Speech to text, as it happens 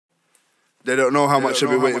They don't know how much I've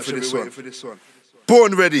been waiting for this one.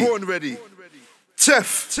 Born ready.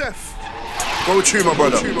 Tef. Go true, my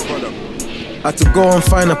brother. Had to go and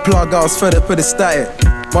find a plug, I was fed up with the static.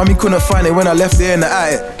 Mommy couldn't find it when I left it in the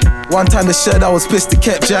attic. One time the shed, I was pissed, it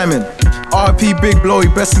kept jamming. RP Big Blow, he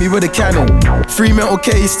blessed me with a cannon. Free metal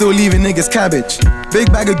K, he's still leaving niggas cabbage. Big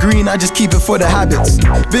bag of green, I just keep it for the habits.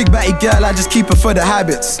 Big batty girl, I just keep it for the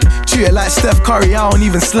habits. Treat it like Steph Curry, I don't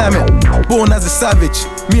even slam it. Born as a savage,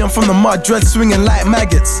 me I'm from the mud, dread swinging like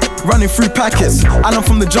maggots. Running through packets, and I'm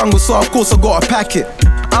from the jungle, so of course I got a packet.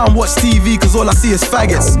 I don't watch TV cause all I see is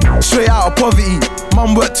faggots. Straight out of poverty,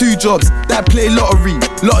 mum worked 2 jobs, dad play lottery.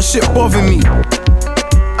 Lot of shit bother me,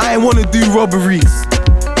 I ain't wanna do robberies.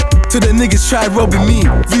 Till the niggas tried robbing me.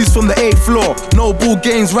 Views from the 8th floor, no ball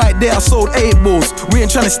games right there, I sold 8 balls. We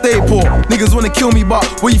ain't tryna stay poor, niggas wanna kill me but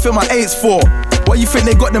what you think my 8's for? What you think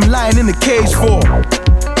they got them lying in the cage for?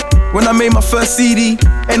 When I made my first CD,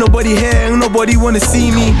 ain't nobody here, ain't nobody wanna see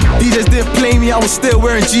me. DJs didn't play me, I was still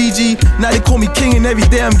wearing GG. Now they call me king and every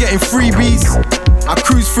day I'm getting freebies. I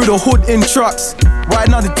cruise through the hood in trucks. Right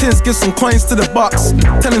now the tins give some coins to the bucks.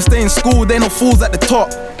 Tell them stay in school, they no fools at the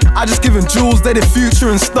top. I just give them jewels, they the future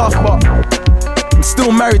and stuff. But I'm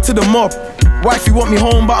still married to the mob. Wifey want me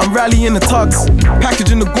home but I'm rallying the tugs.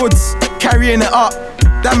 Packaging the goods, carrying it up.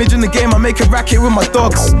 Damage in the game, I make a racket with my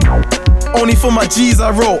dogs. Only for my G's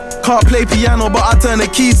I wrote. Can't play piano but I turn the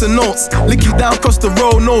keys to notes. Lick you down across the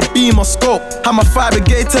road, no beam or scope. Have my fire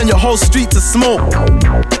brigade turn your whole street to smoke.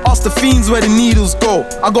 Ask the fiends where the needles go.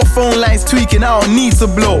 I got phone lines tweaking, I don't need to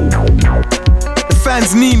blow. The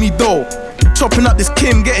fans need me though. Chopping up this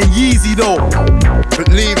Kim, getting Yeezy though.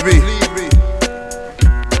 Believe me.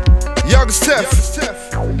 Young Tef.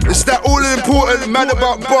 It's that all important man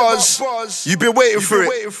about bars. You've been waiting for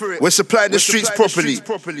it. We're supplying the streets properly.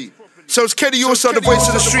 So it's Kenny, you also the voice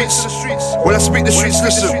of the streets. When I speak the streets,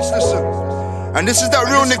 listen. And this is that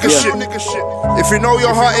real nigga shit. If you know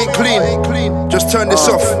your heart ain't clean, just turn this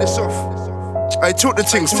off. I took the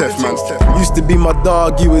things, Tef, man. Used to be my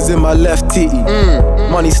dog, you was in my left titty.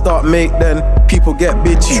 Money start make, then people get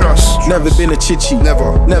bitchy. Trust. Never been a chichi.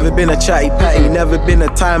 Never been a chatty patty. Never been a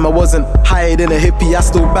time I wasn't higher than a hippie. I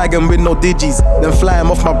still bagging with no digis. Then fly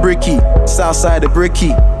 'em off my bricky. Southside of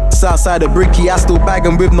bricky. Southside of bricky. I still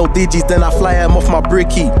bagging with no digis. Then I fly 'em off my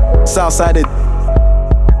bricky. Southside of.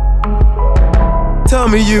 Tell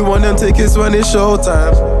me you want them tickets when it's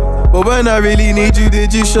showtime. But when I really need you,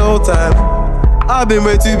 did you showtime? I've been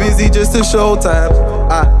way too busy just to showtime.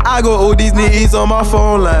 I got all these nitties on my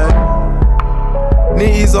phone line.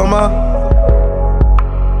 Nitties on my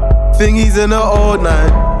thingies in the old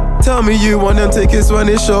 9. Tell me you want them tickets when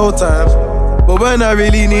it's showtime. But when I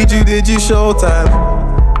really need you, did you showtime?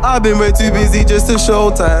 I've been way too busy just to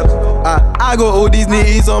showtime. I got all these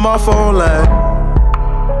nitties on my phone line.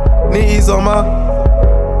 Nitties on my.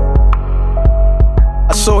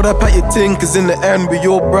 I showed up at your thing cause in the end we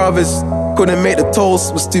your brothers. Couldn't make the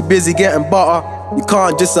toast, was too busy getting butter. You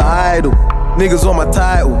can't just a idle, niggas on my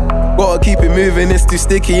title. Gotta keep it moving, it's too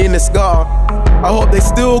sticky in the gutter. I hope they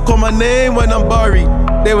still call my name when I'm buried.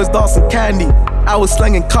 They was dancing candy, I was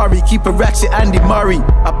slanging curry. Keep a ratchet Andy Murray,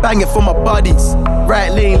 I bang it for my buddies. Right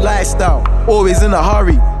lane lifestyle, always in a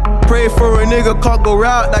hurry. Pray for a nigga, can't go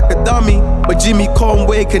out like a dummy. But Jimmy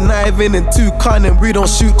Conway conniving and too cunning. We don't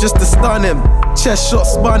shoot just to stun him. Chest shot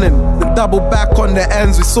spun him, then double back on the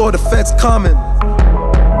ends. We saw the feds coming.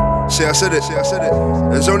 See, I said it.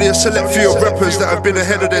 There's only a select few of rappers that have been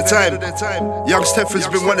ahead of their time. Young Tef has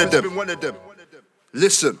been one of them.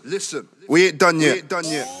 Listen, we ain't done yet.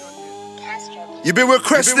 You've been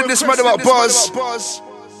requesting this man about bars,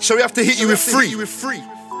 so we have to hit you with free.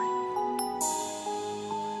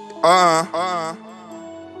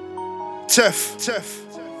 Tef.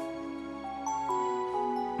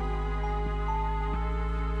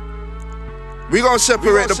 We gonna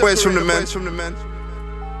separate the boys from the men.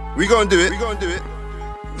 We gonna do it.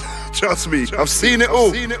 Trust me, I've seen it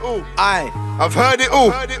all. I've heard it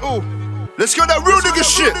all. Let's go that real nigga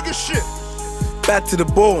shit. Bad to the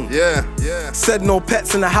bone. Yeah. Said no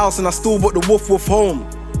pets in the house and I still brought the woof home.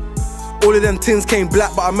 All of them tins came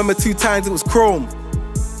black, but I remember 2 times it was chrome.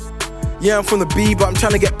 Yeah, I'm from the B, but I'm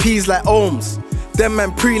trying to get P's like ohms. Them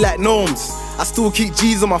man pre like gnomes. I still keep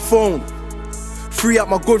G's on my phone. Free up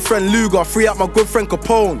my good friend Luger, free up my good friend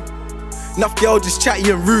Capone. Enough girl just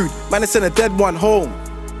chatty and rude, man I send a dead one home.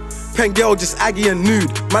 Pen girl just aggy and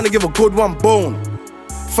nude, man I give a good one bone.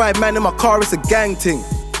 5 man in my car, it's a gang ting.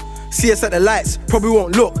 See us at the lights, probably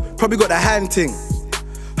won't look, probably got the hand ting.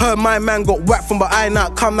 Heard my man got whacked from behind, now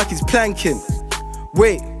come like he's planking.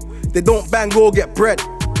 Wait, they don't bang or get bread.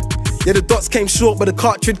 Yeah, the dots came short, but the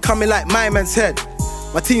cartridge coming like my man's head.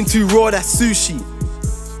 My team too raw, that's sushi.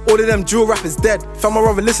 All of them drill rappers dead, fam, I'd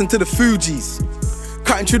rather listen to the Fugees.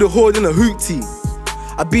 Cutting through the hood in a hoopty.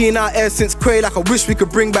 I've been out here since Quay, like I wish we could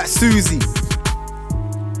bring back Susie.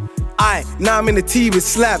 Now I'm in the tea with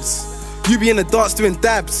slabs. You be in the dance doing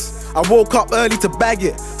dabs. I woke up early to bag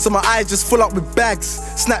it, so my eyes just full up with bags.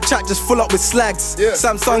 Snapchat just full up with slags.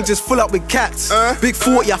 Samsung just full up with cats. Big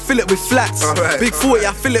 40, I fill it with flats. Big 40,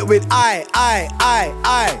 I fill it with I.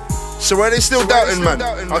 So why they still doubting, man?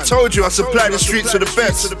 I told you I supply the streets with the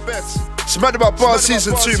best. It's Mad About Bars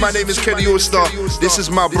Season 2. My name is Kenny All-Star. This is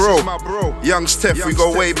my bro, Young Steph. We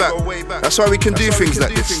go way back. That's why we can do things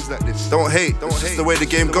like this. Don't hate. It's just the way the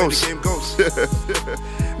game goes.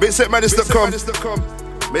 Mixtape Madness.com.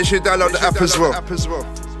 Make sure you download the app as well.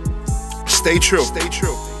 Stay true.